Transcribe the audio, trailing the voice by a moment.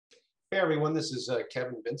Hey everyone, this is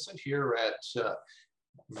Kevin Vincent here at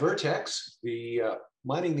Vertex, the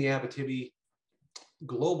Mining the Abitibi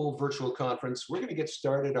Global Virtual Conference. We're going to get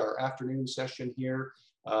started our afternoon session here.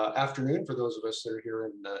 Afternoon for those of us that are here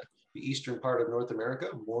in the eastern part of North America,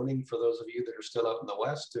 morning for those of you that are still out in the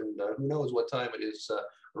west, and who knows what time it is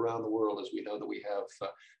around the world, as we know that we have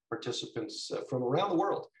participants from around the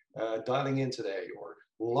world dialing in today or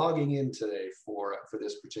logging in today for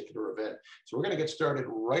this particular event. So we're going to get started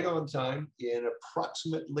right on time in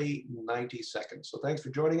approximately 90 seconds. So thanks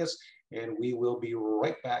for joining us, and we will be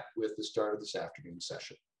right back with the start of this afternoon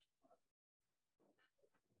session.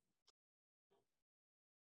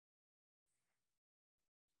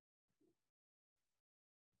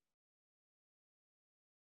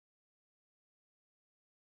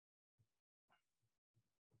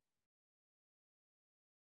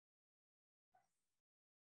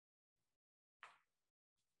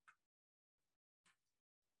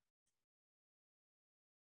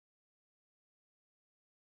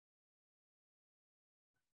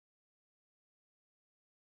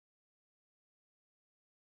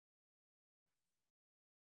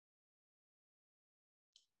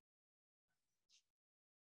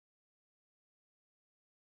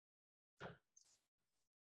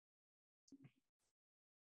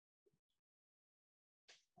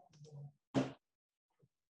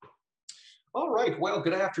 All right, well,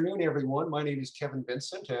 good afternoon, everyone. My name is Kevin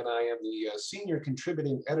Vincent, and I am the senior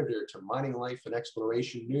contributing editor to Mining Life and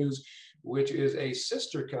Exploration News, which is a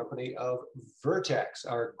sister company of Vertex,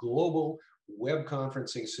 our global web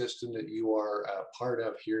conferencing system that you are part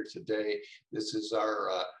of here today. This is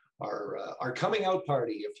our coming out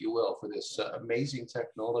party, if you will, for this amazing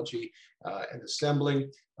technology and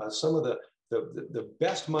assembling some of the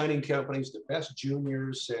best mining companies, the best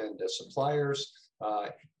juniors and suppliers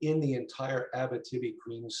in the entire Abitibi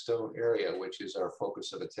Greenstone area, which is our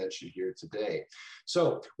focus of attention here today.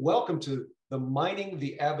 So welcome to the Mining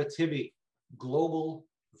the Abitibi Global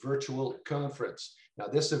Virtual Conference. Now,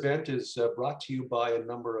 this event is brought to you by a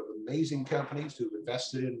number of amazing companies who've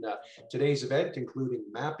invested in today's event, including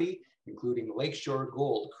Mappy, including Lakeshore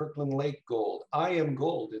Gold, Kirkland Lake Gold, IM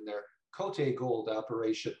Gold in their Côté Gold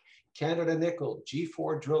operation, Canada Nickel,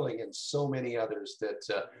 G4 Drilling, and so many others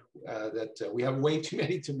that we have way too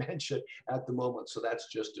many to mention at the moment. So that's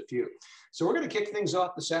just a few. So we're going to kick things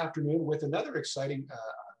off this afternoon with another exciting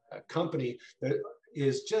company that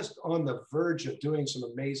is just on the verge of doing some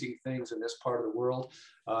amazing things in this part of the world.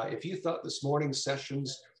 If you thought this morning's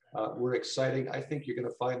sessions were exciting, I think you're going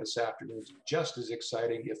to find this afternoon just as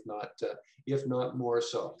exciting, if not more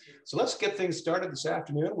so. So let's get things started this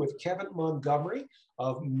afternoon with Kevin Montgomery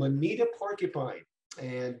of Moneta Porcupine.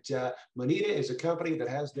 And Moneta is a company that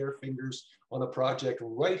has their fingers on a project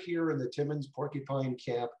right here in the Timmins Porcupine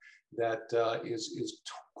camp that is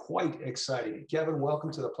quite exciting. Kevin,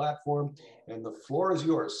 welcome to the platform, and the floor is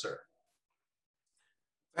yours, sir.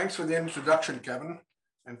 Thanks for the introduction, Kevin.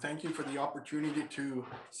 And thank you for the opportunity to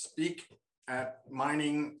speak at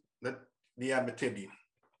Mining the Abitibi.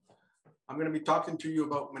 I'm going to be talking to you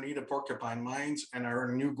about Moneta Porcupine Mines and our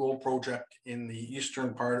new gold project in the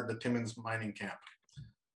eastern part of the Timmins mining camp.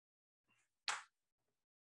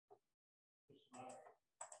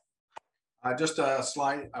 Just a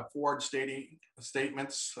slide, forward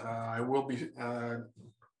statements. I will be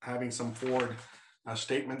having some forward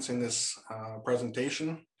statements in this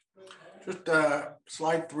presentation. Just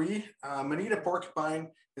slide 3, Moneta Porcupine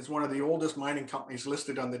is one of the oldest mining companies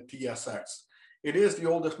listed on the TSX. It is the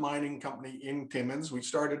oldest mining company in Timmins. We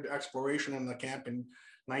started exploration in the camp in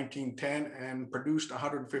 1910 and produced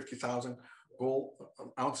 150,000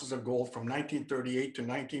 ounces of gold from 1938 to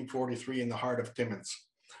 1943 in the heart of Timmins.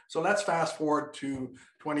 So let's fast forward to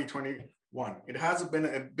 2021. It has been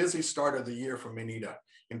a busy start of the year for Moneta.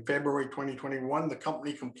 In February 2021, the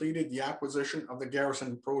company completed the acquisition of the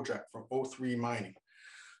Garrison project from O3 Mining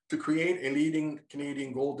to create a leading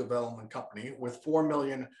Canadian gold development company with 4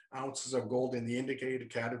 million ounces of gold in the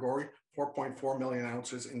indicated category, 4.4 million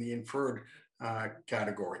ounces in the inferred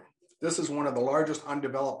category. This is one of the largest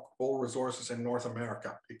undeveloped gold resources in North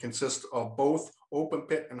America. It consists of both open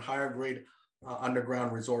pit and higher grade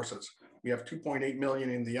underground resources. We have 2.8 million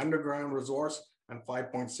in the underground resource and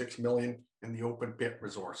 5.6 million in the open pit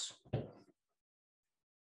resource.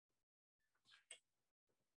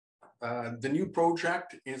 The new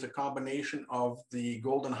project is a combination of the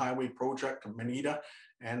Golden Highway project of Moneta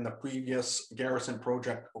and the previous Garrison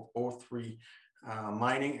project of O3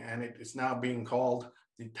 Mining, and it is now being called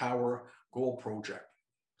the Tower Gold Project.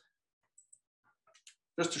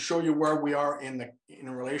 Just to show you where we are in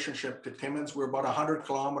relationship to Timmins, we're about 100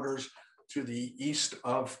 kilometers to the east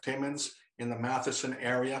of Timmins in the Matheson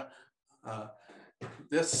area.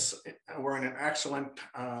 We're in an excellent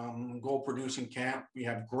gold producing camp. We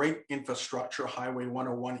have great infrastructure. Highway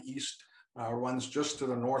 101 East runs just to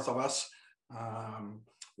the north of us.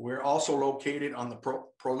 We're also located on the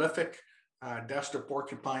prolific Destor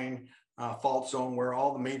Porcupine fault zone, where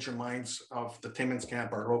all the major mines of the Timmins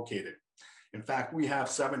camp are located. In fact, we have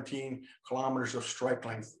 17 kilometers of strike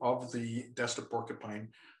length of the Destor Porcupine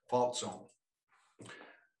fault zone.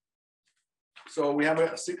 So we have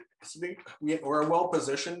we're well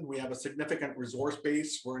positioned. We have a significant resource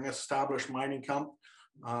base. We're an established mining camp.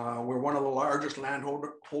 We're one of the largest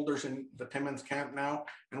landholders in the Timmins camp now,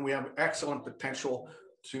 and we have excellent potential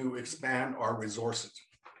to expand our resources.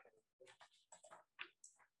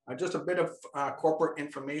 Just a bit of corporate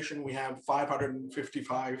information. We have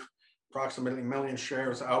 555 approximately million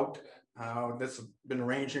shares out. This has been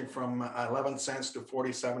ranging from 11 cents to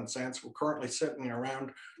 47 cents. We're currently sitting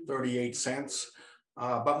around 38 cents.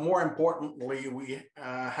 But more importantly, we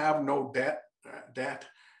have no debt,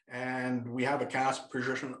 and we have a cash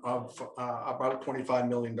position of about $25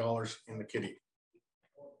 million in the kitty.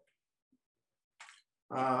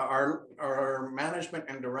 Our management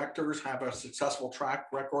and directors have a successful track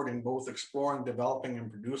record in both exploring, developing,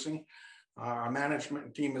 and producing. Our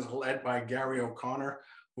management team is led by Gary O'Connor,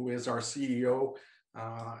 who is our CEO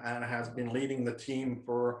and has been leading the team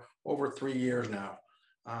for over 3 years now.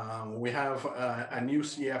 We have a new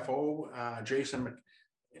CFO, Jason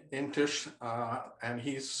McIntish, and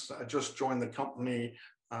he's just joined the company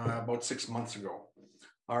about 6 months ago.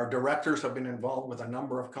 Our directors have been involved with a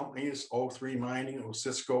number of companies, O3 Mining,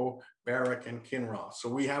 Osisko, Barrick, and Kinross. So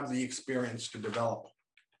we have the experience to develop.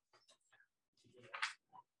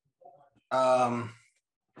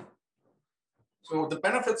 So the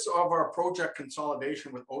benefits of our project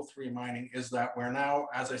consolidation with O3 Mining is that we're now,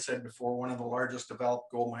 as I said before, one of the largest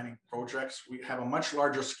developed gold mining projects. We have a much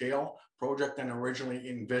larger scale project than originally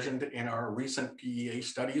envisioned in our recent PEA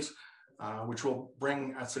studies, which will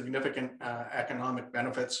bring a significant economic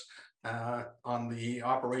benefits on the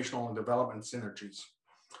operational and development synergies.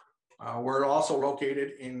 We're also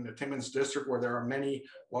located in the Timmins district, where there are many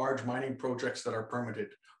large mining projects that are permitted.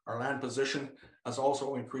 Our land position has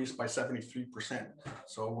also increased by 73%.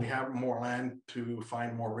 So we have more land to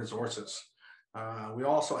find more resources. We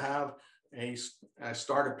also have a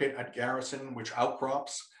starter pit at Garrison, which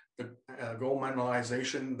outcrops the gold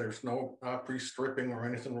mineralization. There's no pre-stripping or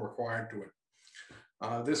anything required to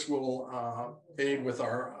it. This will aid with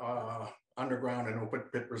our underground and open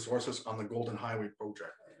pit resources on the Golden Highway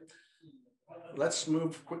project. Let's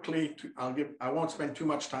move quickly to, I won't spend too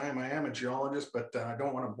much time. I am a geologist, but I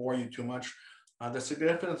don't want to bore you too much. The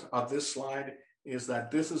significance of this slide is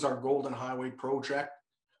that this is our Golden Highway project.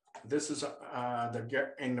 This is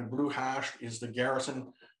in the blue hash is the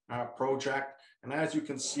Garrison project. And as you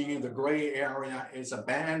can see, the gray area is a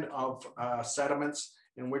band of sediments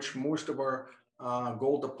in which most of our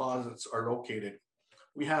gold deposits are located.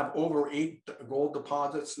 We have over 8 gold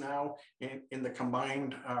deposits now in the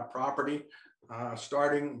combined property,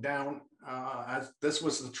 starting down as this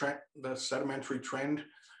was the sedimentary trend,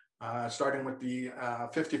 starting with the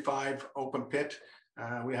 55 open pit.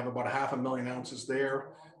 We have about 500,000 ounces there.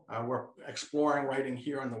 We're exploring right in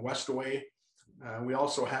here on the Westaway. We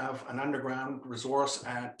also have an underground resource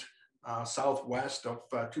at southwest of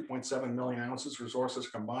 2.7 million ounces resources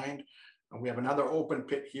combined. And we have another open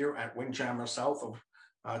pit here at Windjammer South of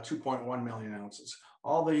 2.1 million ounces.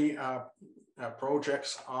 All the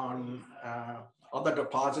projects on other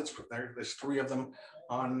deposits, there's 3 of them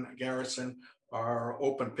on Garrison, are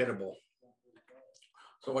open pittable.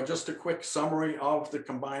 So just a quick summary of the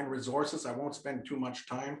combined resources. I won't spend too much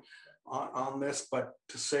time on this, but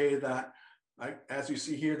to say that, as you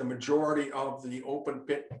see here, the majority of the open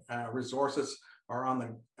pit resources are on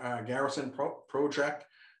the Garrison project.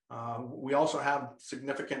 We also have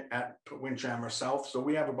significant at Windjammer South. So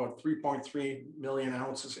we have about 3.3 million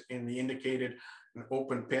ounces in the indicated and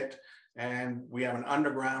open pit. And we have an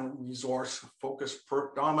underground resource focused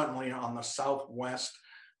predominantly on the southwest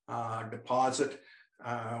deposit,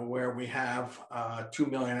 where we have 2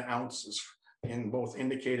 million ounces in both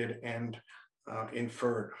indicated and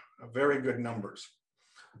inferred. Very good numbers.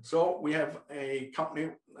 So we have a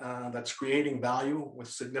company that's creating value with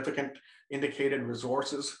significant indicated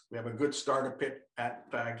resources. We have a good starter pit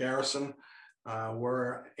at Garrison.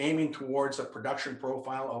 We're aiming towards a production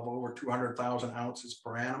profile of over 200,000 ounces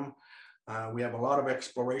per annum. We have a lot of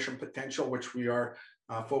exploration potential, which we are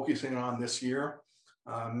focusing on this year.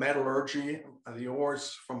 Metallurgy, the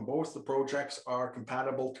ores from both the projects are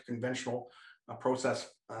compatible to conventional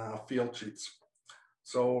process field sheets.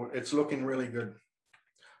 So it's looking really good.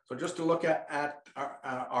 So just to look at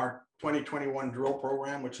our 2021 drill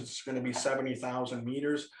program, which is going to be 70,000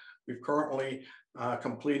 meters. We've currently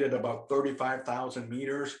completed about 35,000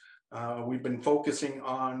 meters. We've been focusing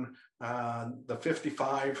on the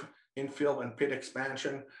 55 infill and pit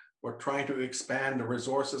expansion. We're trying to expand the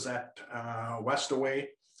resources at Westaway,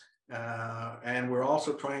 and we're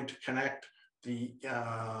also trying to connect the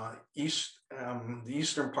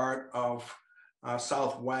eastern part of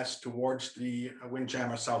southwest towards the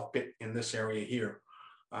Windjammer South Pit in this area here.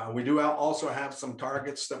 We do also have some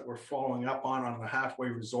targets that we're following up on the halfway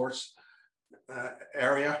resource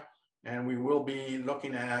area, and we will be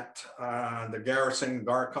looking at the Garrison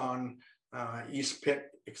Garcon East Pit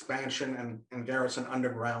expansion and Garrison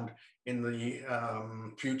Underground in the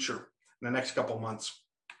future, in the next couple of months.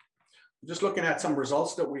 Just looking at some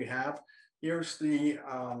results that we have. Here's the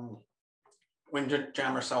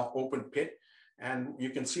Windjammer South open pit, and you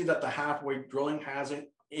can see that the halfway drilling has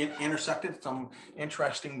intersected some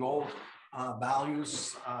interesting gold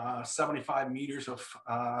values, 75 meters of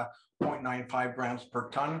 0.95 grams per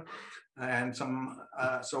ton, and some.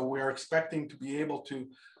 So we're expecting to be able to.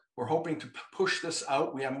 We're hoping to push this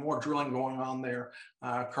out. We have more drilling going on there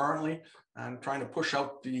currently, and trying to push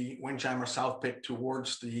out the Windjammer South Pit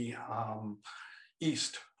towards the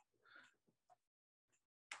east.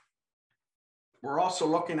 We're also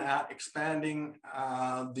looking at expanding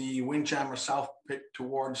the Windjammer South Pit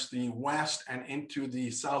towards the west and into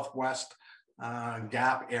the southwest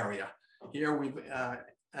gap area. Here we've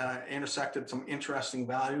intersected some interesting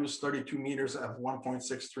values, 32 meters of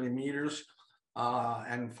 1.63 meters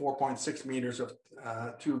and 4.6 meters of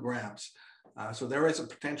 2 grams. So there is a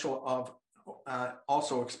potential of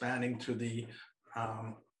also expanding to the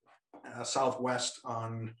southwest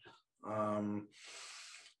on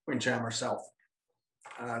Windjammer South.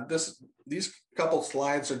 These couple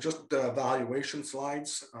slides are just valuation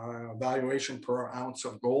slides, valuation per ounce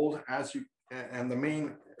of gold, and the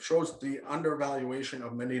main shows the undervaluation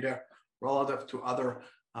of Moneta relative to other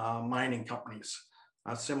mining companies,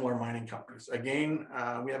 similar mining companies. Again,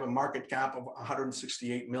 we have a market cap of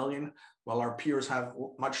 168 million, while our peers have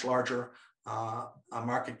much larger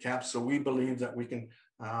market caps. So we believe that we can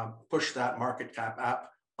push that market cap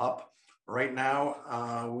up. Right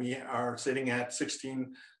now, we are sitting at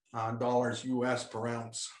 $16 US per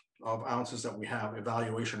ounce of ounces that we have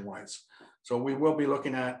evaluation wise. So we will be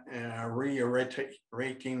looking at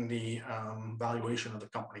re-rating the valuation of the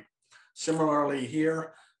company. Similarly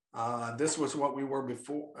here, this was what we were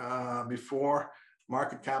before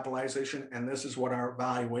market capitalization, and this is what our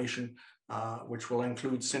valuation, which will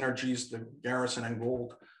include synergies, the Garrison and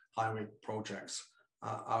Gold Highway projects.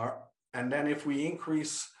 And then if we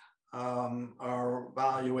increase our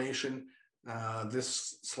valuation,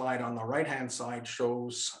 this slide on the right-hand side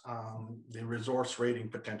shows the resource rating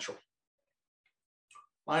potential.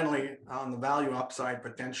 Finally, on the value upside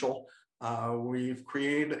potential, we've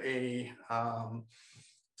created a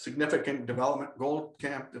significant gold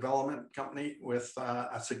camp development company with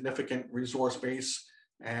a significant resource base.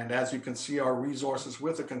 And as you can see, our resources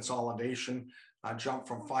with the consolidation jumped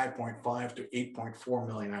from 5.5 to 8.4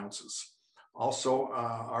 million ounces. Also,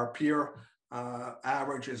 our peer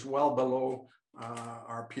average is well below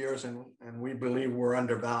our peers, and we believe we're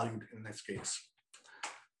undervalued in this case.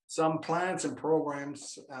 Some plans and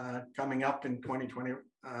programs coming up in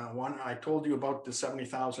 2021. I told you about the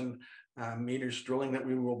 70,000 meters drilling that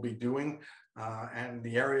we will be doing and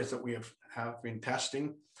the areas that we have been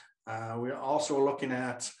testing. We're also looking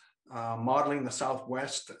at modeling the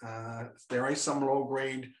Southwest. There is some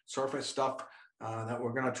low-grade surface stuff that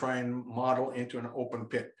we're going to try and model into an open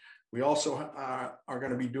pit. We also are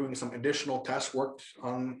going to be doing some additional test work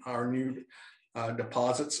on our new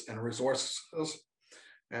deposits and resources.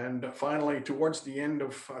 And finally, towards the end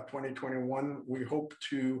of 2021, we hope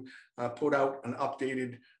to put out an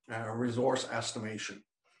updated resource estimation.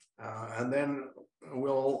 And then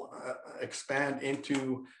we'll expand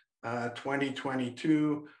into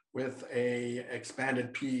 2022 with a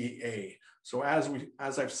expanded PEA. So as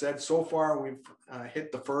I've said, so far we've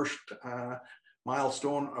hit the first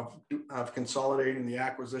milestone of consolidating the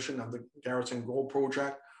acquisition of the Garrison Gold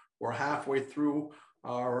Project. We're halfway through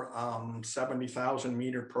our 70,000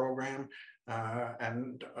 meter program,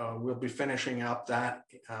 and we'll be finishing up that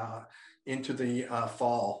into the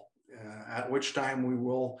fall, at which time we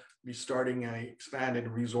will be starting an expanded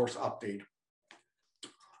resource update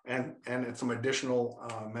and some additional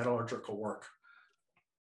metallurgical work.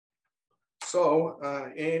 So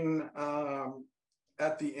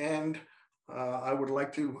at the end, I would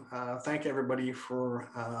like to thank everybody for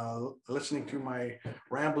listening to my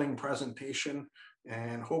rambling presentation,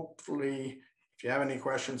 and hopefully if you have any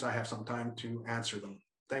questions, I have some time to answer them.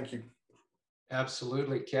 Thank you.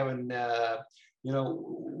 Absolutely, Kevin. You know,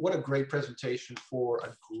 what a great presentation for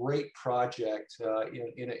a great project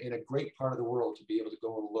in a great part of the world to be able to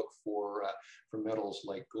go and look for metals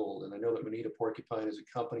like gold. And I know that Moneta Porcupine as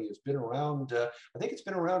a company has been around. I think it's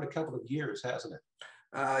been around a couple of years, hasn't it?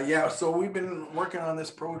 Yeah, so we've been working on this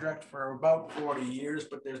project for about 40 years,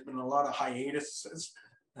 but there's been a lot of hiatuses.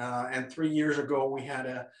 And 3 years ago, we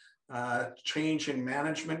had a change in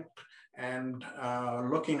management, and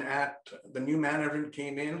looking at the new management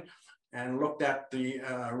came in and looked at the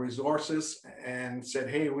resources and said,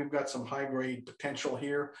 hey, we've got some high grade potential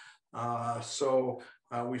here. So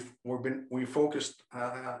we focused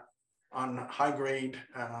on high grade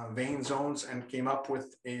vein zones and came up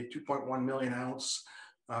with a 2.1 million ounce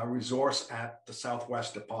resource at the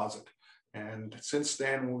Southwest deposit. And since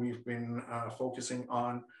then, we've been focusing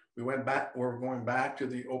on, we're going back to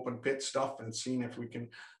the open pit stuff and seeing if we can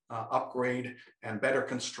upgrade and better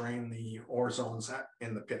constrain the ore zones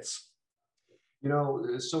in the pits. You know,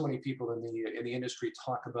 so many people in the industry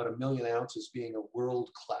talk about 1 million ounces being a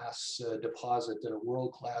world-class deposit and a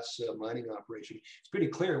world-class mining operation. It's pretty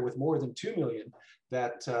clear with more than 2 million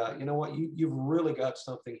that, you know what, you've really got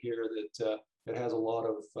something here that, that has a lot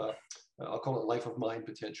of, I'll call it life of mine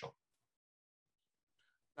potential.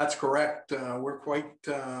 That's correct. We're quite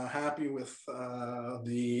happy with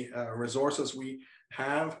the resources we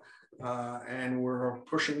have, and we're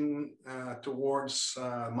pushing towards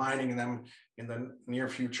mining them in the near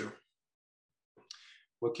future.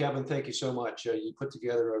 Well, Kevin, thank you so much. You put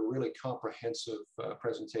together a really comprehensive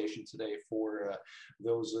presentation today for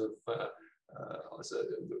those of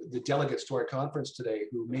the delegates to our conference today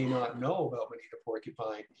who may not know about Moneta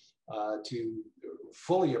Porcupine to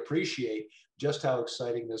fully appreciate just how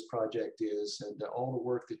exciting this project is and all the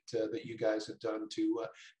work that you guys have done to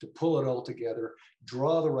pull it all together,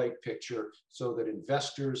 draw the right picture so that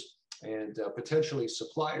investors and potentially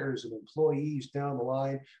suppliers and employees down the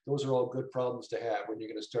line, those are all good problems to have when you're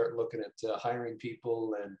going to start looking at hiring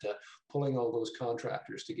people and pulling all those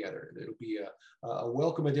contractors together. It'll be a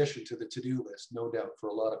welcome addition to the to-do list, no doubt, for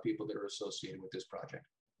a lot of people that are associated with this project.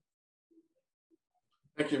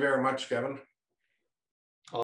 Thank you very much, Kevin.